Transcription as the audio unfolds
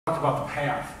talked about the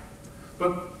path,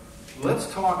 but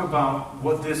let's talk about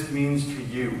what this means to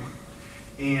you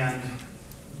and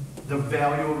the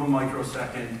value of a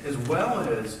microsecond, as well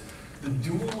as the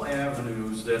dual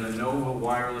avenues that Anova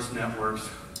wireless networks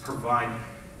provide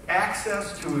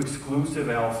access to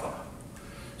exclusive alpha.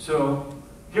 So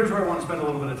here's where I want to spend a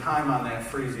little bit of time on that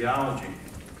phraseology.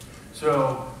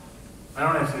 So I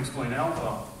don't have to explain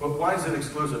alpha, but why is it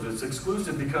exclusive? It's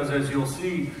exclusive because, as you'll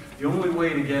see, the only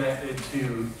way to get it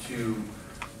to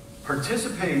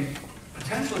participate,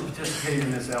 potentially participate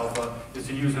in this alpha, is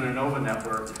to use an Anova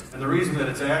network. And the reason that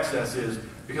it's access is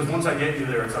because once I get you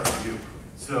there, it's up to you.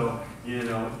 So, you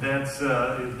know, that's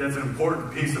an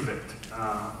important piece of it.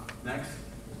 Next.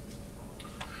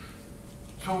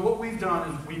 So what we've done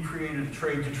is we created a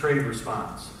trade-to-trade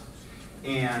response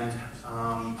and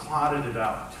plotted it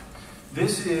out.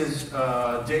 This is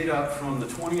data from the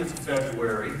 20th of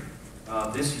February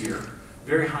this year,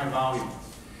 very high volume.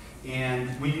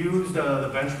 And we used the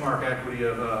benchmark equity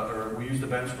of, or we used the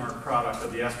benchmark product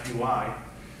of the SPY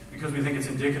because we think it's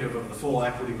indicative of the full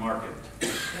equity market.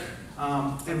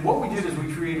 And what we did is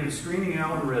we created a screening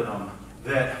algorithm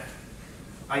that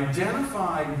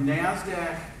identified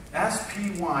NASDAQ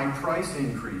SPY price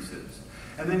increases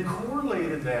and then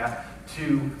correlated that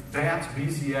to BATS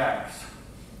BZX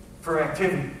for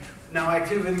activity. Now,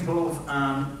 activity both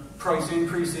on price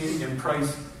increasing and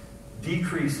price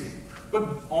decreasing. But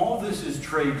all of this is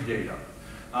trade data.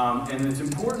 And it's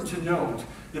important to note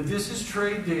that this is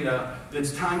trade data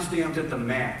that's time-stamped at the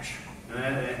match.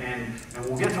 And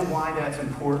we'll get to why that's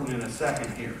important in a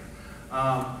second here.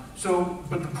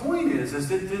 But the point is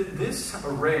that this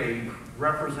array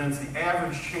represents the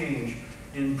average change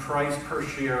in price per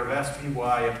share of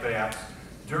SPY at BATS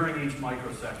during each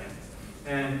microsecond.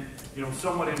 And you know,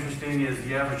 somewhat interesting is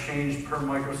the average change per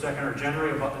microsecond are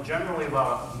generally about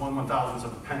 1/1000th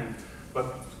of a penny. But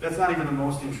that's not even the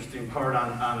most interesting part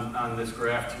on this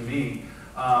graph to me.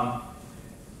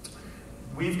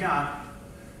 We've got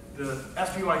the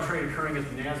SPY trade occurring at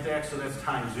the NASDAQ, so that's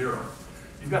time 0.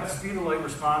 You've got the speed of light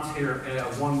response here at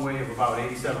one way of about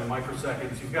 87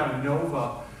 microseconds. You've got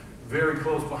Anova very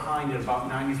close behind it, about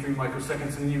 93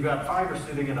 microseconds, and you've got Fiber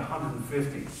sitting at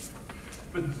 150.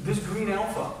 But this green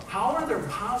alpha, how are there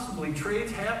possibly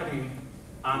trades happening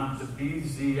on the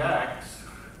BZX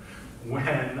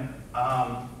when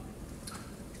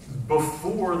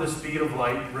before the speed of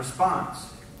light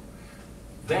response?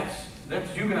 That's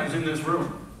you guys in this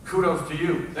room. Kudos to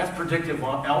you. That's predictive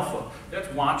alpha.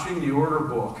 That's watching the order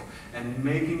book and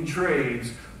making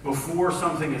trades before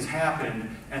something has happened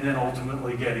and then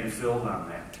ultimately getting filled on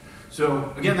that.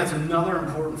 So again, that's another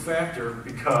important factor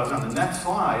because on the next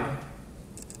slide,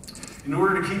 in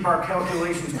order to keep our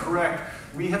calculations correct,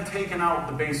 we have taken out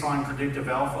the baseline predictive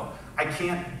alpha.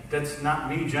 That's not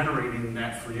me generating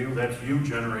that for you, that's you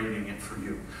generating it for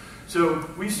you. So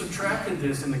we subtracted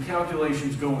this in the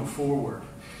calculations going forward.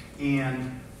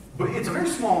 But it's a very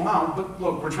small amount, but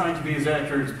look, we're trying to be as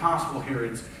accurate as possible here.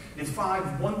 It's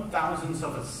 5/1000ths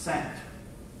of a cent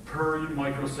per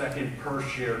microsecond per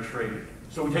share traded.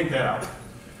 So we take that out.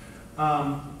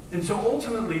 And so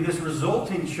ultimately, this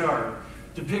resulting chart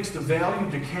depicts the value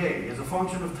decay as a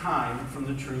function of time from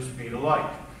the true speed of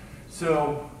light.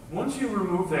 So once you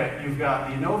remove that, you've got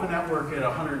the Anova network at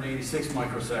 186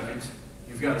 microseconds,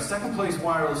 you've got a second place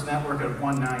wireless network at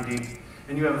 190,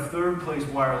 and you have a third place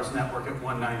wireless network at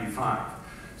 195.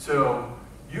 So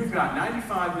you've got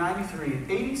 95, 93, and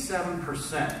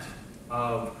 87%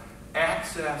 of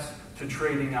access to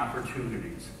trading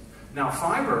opportunities. Now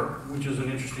fiber, which is an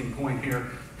interesting point here,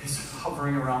 is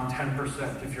hovering around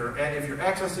 10%. If you're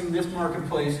accessing this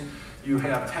marketplace, you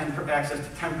have access to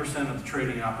 10% of the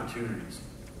trading opportunities.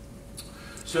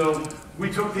 So we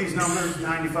took these numbers,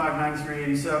 95, 93,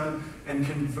 87, and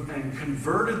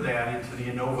converted that into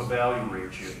the Anova value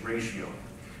ratio.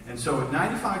 And so at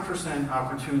 95%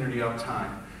 opportunity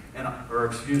uptime,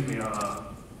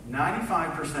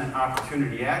 95%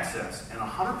 opportunity access and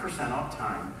 100%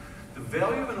 uptime, the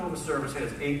value of Anova service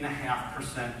has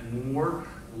 8.5% more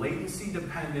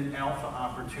latency-dependent alpha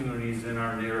opportunities than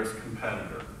our nearest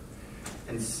competitor,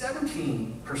 and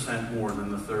 17% more than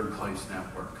the third place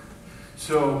network.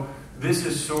 So this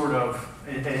is sort of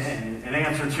an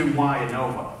answer to why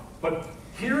Anova. But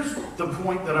here's the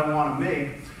point that I want to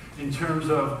make in terms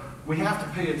of we have to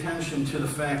pay attention to the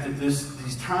fact that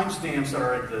these timestamps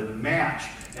are at the match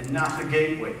and not the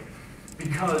gateway,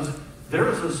 because there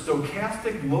is a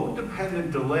stochastic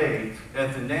load-dependent delay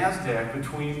at the NASDAQ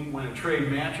between when a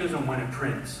trade matches and when it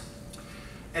prints.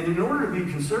 And in order to be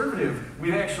conservative,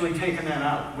 we've actually taken that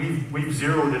out. We've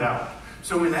zeroed it out.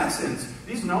 So in essence,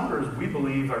 these numbers we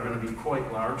believe are going to be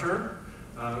quite larger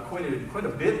quite a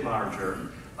bit larger.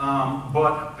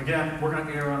 But again, we're going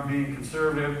to err on being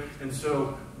conservative, and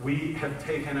so we have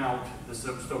taken out the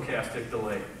stochastic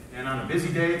delay. And on a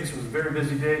busy day, this was a very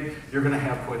busy day, you're going to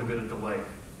have quite a bit of delay.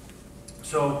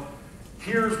 So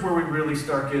here's where we really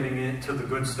start getting into the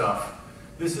good stuff.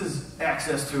 This is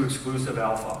access to exclusive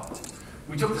alpha.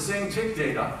 We took the same tick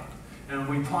data and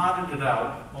we plotted it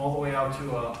out all the way out to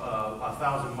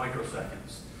 1,000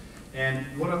 microseconds. And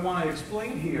what I want to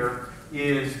explain here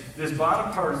is this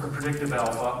bottom part is the predictive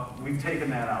alpha. We've taken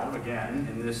that out again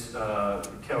in this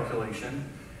calculation.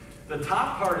 The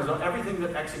top part is everything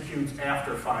that executes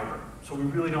after fiber. So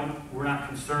we're not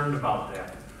concerned about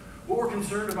that. What we're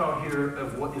concerned about here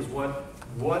is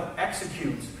what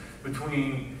executes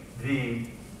between the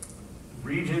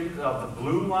region of the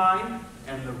blue line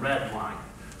and the red line.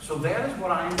 So that is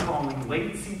what I am calling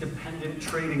latency-dependent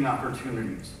trading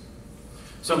opportunities.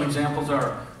 Some examples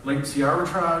are latency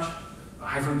arbitrage,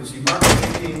 high-frequency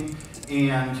market making,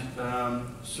 and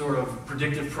sort of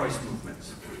predictive price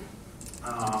movements.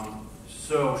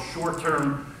 So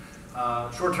short-term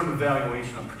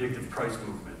evaluation of predictive price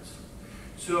movements.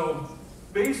 So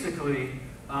basically,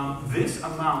 this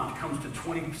amount comes to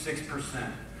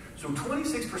 26%. So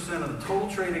 26% of the total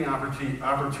trading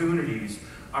opportunities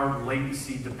are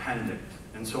latency dependent.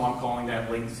 And so I'm calling that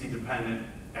latency dependent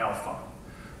alpha.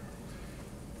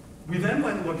 We then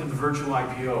went and looked at the virtual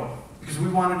IPO because we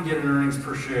wanted to get an earnings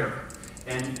per share.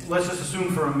 And let's just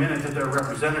assume for a minute that they're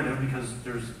representative because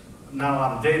there's not a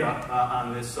lot of data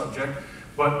on this subject.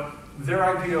 But their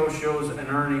IPO shows an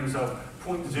earnings of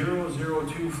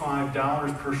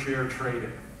 $0.0025 per share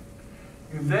traded.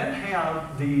 You then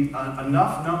have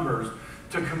enough numbers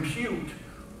to compute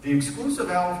the exclusive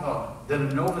alpha that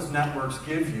Anova's networks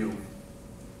give you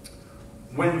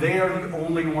when they are the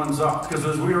only ones up. Because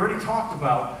as we already talked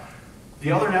about,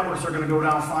 the other networks are going to go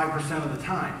down 5% of the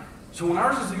time. So when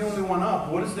ours is the only one up,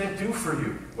 what does that do for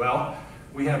you? Well,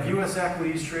 we have US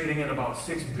equities trading at about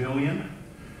 6 billion.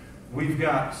 We've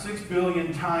got 6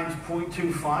 billion times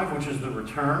 0.25, which is the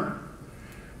return.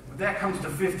 That comes to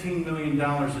 $15 million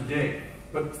a day.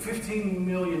 But $15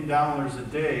 million a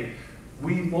day,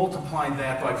 we multiplied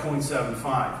that by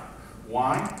 0.75.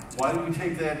 Why? Why did we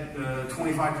take that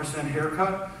 25%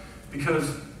 haircut?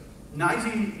 Because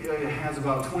NYSE has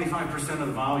about 25% of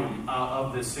the volume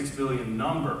of this 6 billion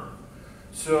number.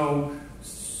 So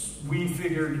we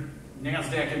figured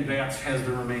NASDAQ and BATS has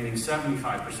the remaining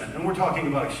 75%. And we're talking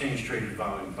about exchange-traded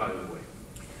volume, by the way.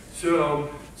 So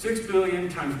 6 billion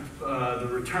times the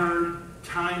return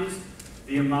times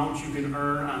the amount you can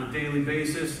earn on a daily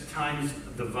basis times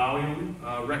the volume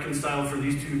reconciled for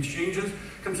these two exchanges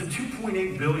comes to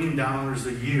 $2.8 billion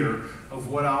a year of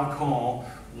what I'll call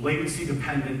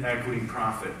latency-dependent equity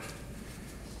profit.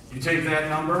 You take that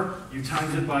number, you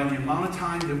times it by the amount of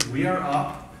time that we are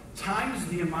up, times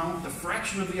the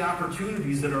fraction of the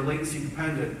opportunities that are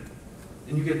latency-dependent,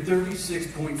 and you get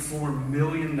 $36.4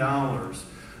 million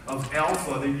of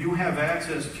alpha that you have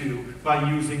access to by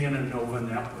using an Anova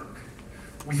network.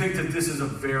 We think that this is a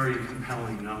very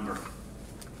compelling number.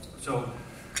 So,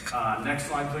 next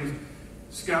slide, please.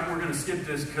 Scott, we're going to skip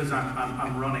this because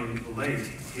I'm running late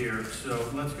here. So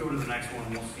let's go to the next one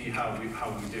and we'll see how we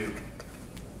do.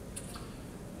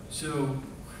 So,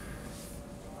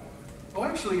 oh,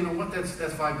 actually, you know what? That's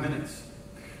 5 minutes.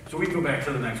 So we can go back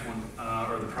to the next one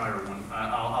or the prior one.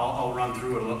 I'll run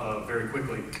through it very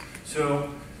quickly. So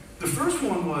the first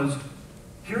one was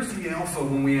here's the alpha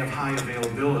when we have high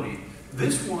availability.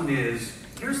 This one is,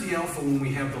 here's the alpha when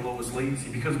we have the lowest latency,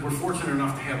 because we're fortunate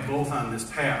enough to have both on this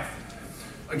path.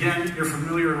 Again, you're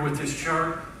familiar with this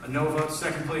chart, Anova,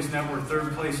 second place network,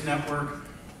 third place network.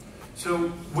 So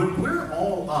when we're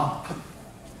all up,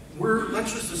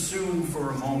 let's just assume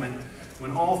for a moment,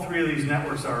 when all three of these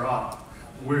networks are up,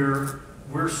 we're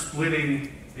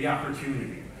splitting the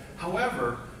opportunity.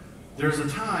 However, there's a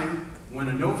time when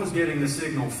Anova's getting the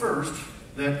signal first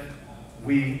that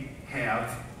we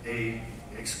have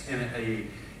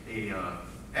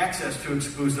access to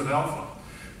exclusive alpha.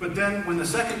 But then when the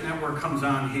second network comes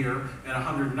on here at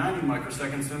 190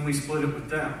 microseconds, then we split it with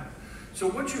them. So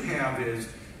what you have is,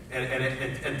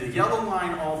 at the yellow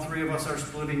line, all three of us are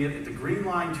splitting it. At the green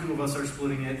line, 2 of us are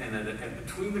splitting it. And at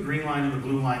between the green line and the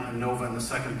blue line, Anova and the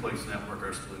second place network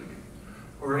are splitting it.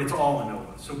 Or it's all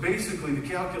Anova. So basically, the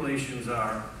calculations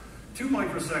are 2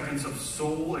 microseconds of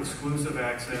sole exclusive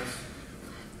access,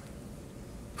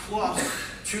 plus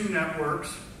 2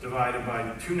 networks divided by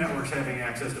 2 networks having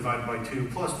access divided by 2,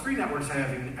 plus 3 networks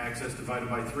having access divided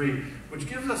by 3, which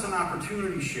gives us an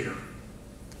opportunity share.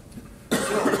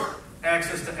 So,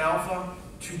 access to alpha,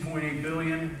 2.8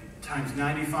 billion, times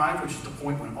 95, which is the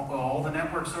point when all the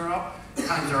networks are up,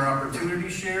 times our opportunity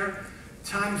share,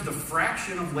 times the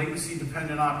fraction of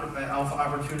latency-dependent alpha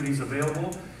opportunities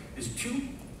available, is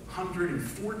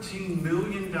 $214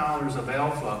 million of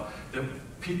alpha that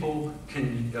people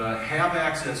can have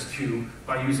access to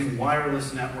by using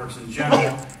wireless networks in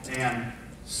general, and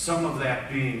some of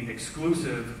that being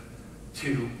exclusive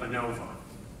to Anova.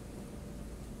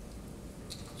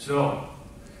 So,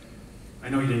 I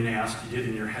know you didn't ask, you did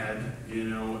in your head, you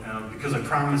know, because I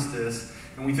promised this,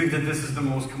 and we think that this is the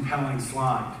most compelling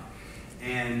slide.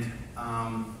 And,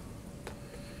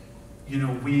 you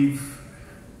know, we've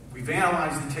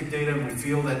analyzed the tick data, and we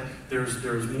feel that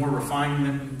there's more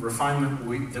refinement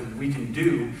that we can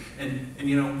do. And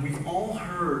you know, we've all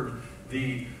heard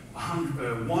the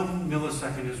 1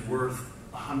 millisecond is worth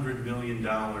 $100 million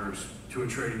to a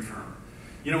trading firm.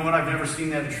 You know what? I've never seen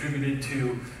that attributed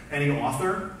to any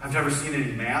author. I've never seen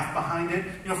any math behind it.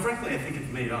 You know, frankly, I think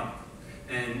it's made up.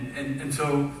 And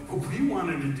so what we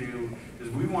wanted to do is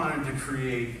we wanted to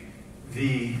create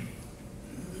the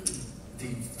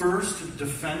first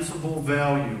defensible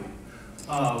value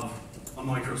of a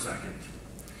microsecond.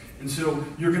 And so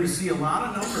you're going to see a lot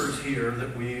of numbers here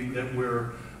that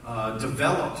were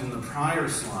developed in the prior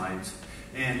slides.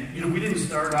 And you know, we didn't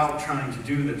start out trying to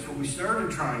do this. What we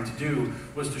started trying to do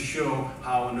was to show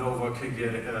how Anova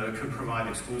could provide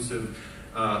exclusive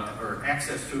or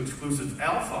access to exclusive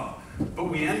alpha. But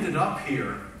we ended up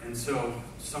here, and so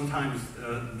sometimes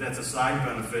that's a side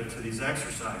benefit to these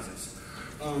exercises.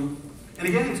 And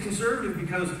again, it's conservative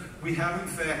because we haven't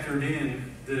factored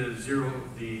in the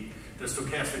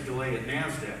stochastic delay at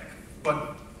NASDAQ.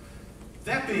 But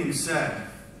that being said,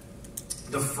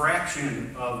 the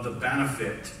fraction of the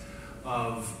benefit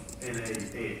of an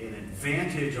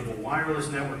advantage of a wireless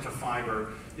network to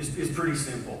fiber is pretty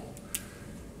simple.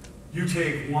 You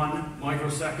take 1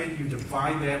 microsecond, you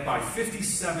divide that by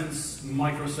 57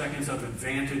 microseconds of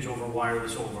advantage over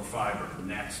wireless over fiber. And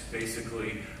that's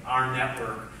basically our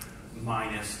network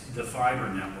minus the fiber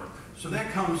network. So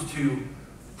that comes to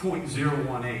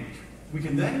 0.018. We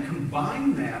can then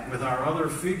combine that with our other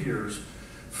figures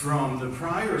from the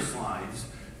prior slides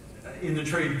in the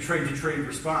trade-to-trade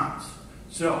response.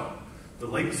 So, the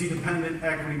latency-dependent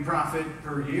equity profit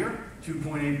per year,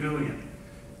 $2.8 billion.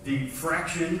 The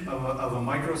fraction of a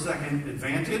microsecond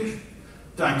advantage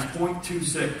times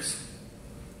 0.26,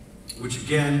 which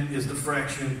again is the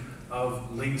fraction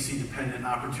of latency-dependent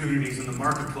opportunities in the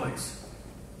marketplace.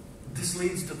 This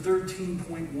leads to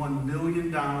 $13.1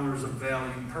 million of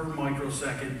value per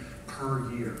microsecond per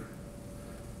year.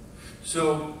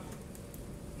 So,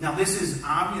 now this is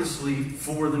obviously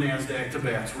for the NASDAQ to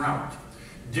BATS route.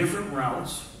 Different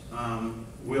routes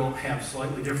will have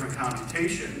slightly different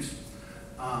computations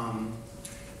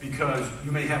because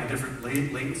you may have a different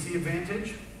latency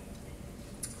advantage,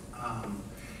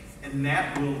 and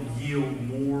that will yield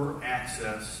more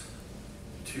access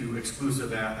to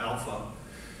exclusive alpha.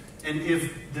 And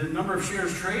if the number of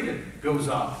shares traded goes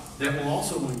up, that will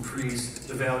also increase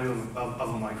the value of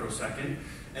a microsecond.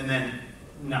 And then,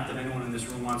 not that anyone in this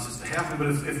room wants this to happen, but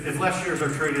if less shares are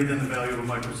traded, then the value of a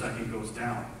microsecond goes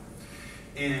down.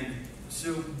 And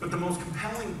so, but the most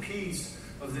compelling piece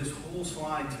of this whole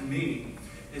slide to me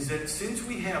is that since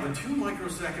we have a 2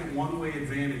 microsecond one-way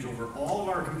advantage over all of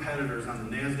our competitors on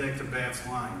the NASDAQ to BATS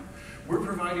line, we're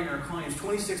providing our clients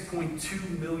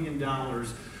 $26.2 million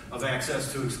of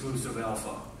access to exclusive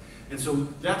alpha. And so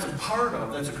that's a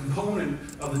component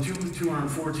of the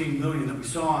 214 million that we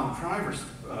saw on the prior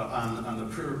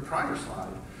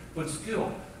slide. But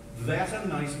still, that's a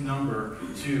nice number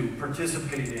to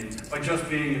participate in by just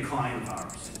being a client of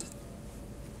ours.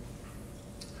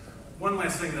 One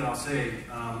last thing that I'll say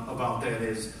about that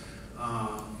is,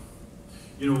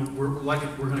 you know, we're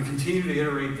going to continue to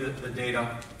iterate the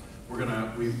data.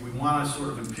 We want to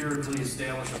sort of empirically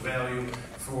establish a value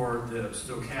for the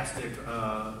stochastic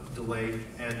delay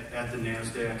at the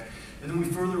NASDAQ. And then we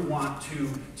further want to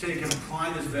take and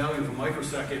apply this value of a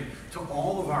microsecond to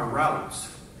all of our routes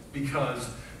because,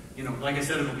 you know, like I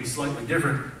said, it'll be slightly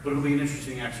different, but it'll be an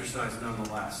interesting exercise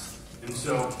nonetheless. And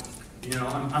so, you know,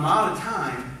 I'm out of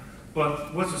time,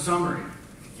 but what's the summary?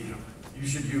 You know, you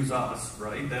should use us,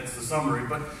 right? That's the summary.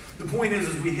 But the point is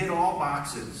we hit all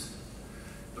boxes.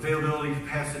 Availability,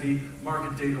 capacity,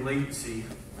 market data, latency,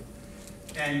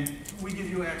 and we give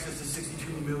you access to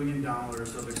 $62 million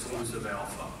of exclusive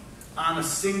alpha on a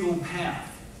single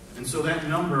path. And so that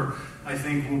number, I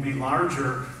think, will be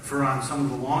larger for on some of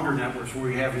the longer networks where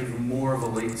we have even more of a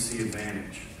latency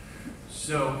advantage.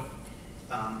 So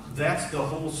that's the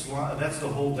whole slide. That's the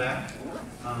whole deck.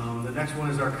 The next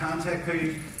one is our contact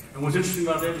page. And what's interesting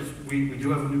about that is we do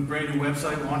have a brand new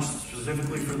website launched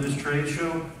specifically for this trade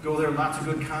show. Go there, lots of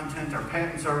good content. Our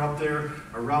patents are up there,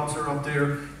 our routes are up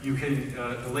there. You can,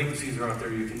 the latencies are up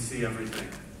there, you can see everything.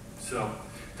 So,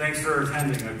 thanks for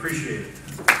attending, I appreciate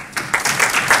it.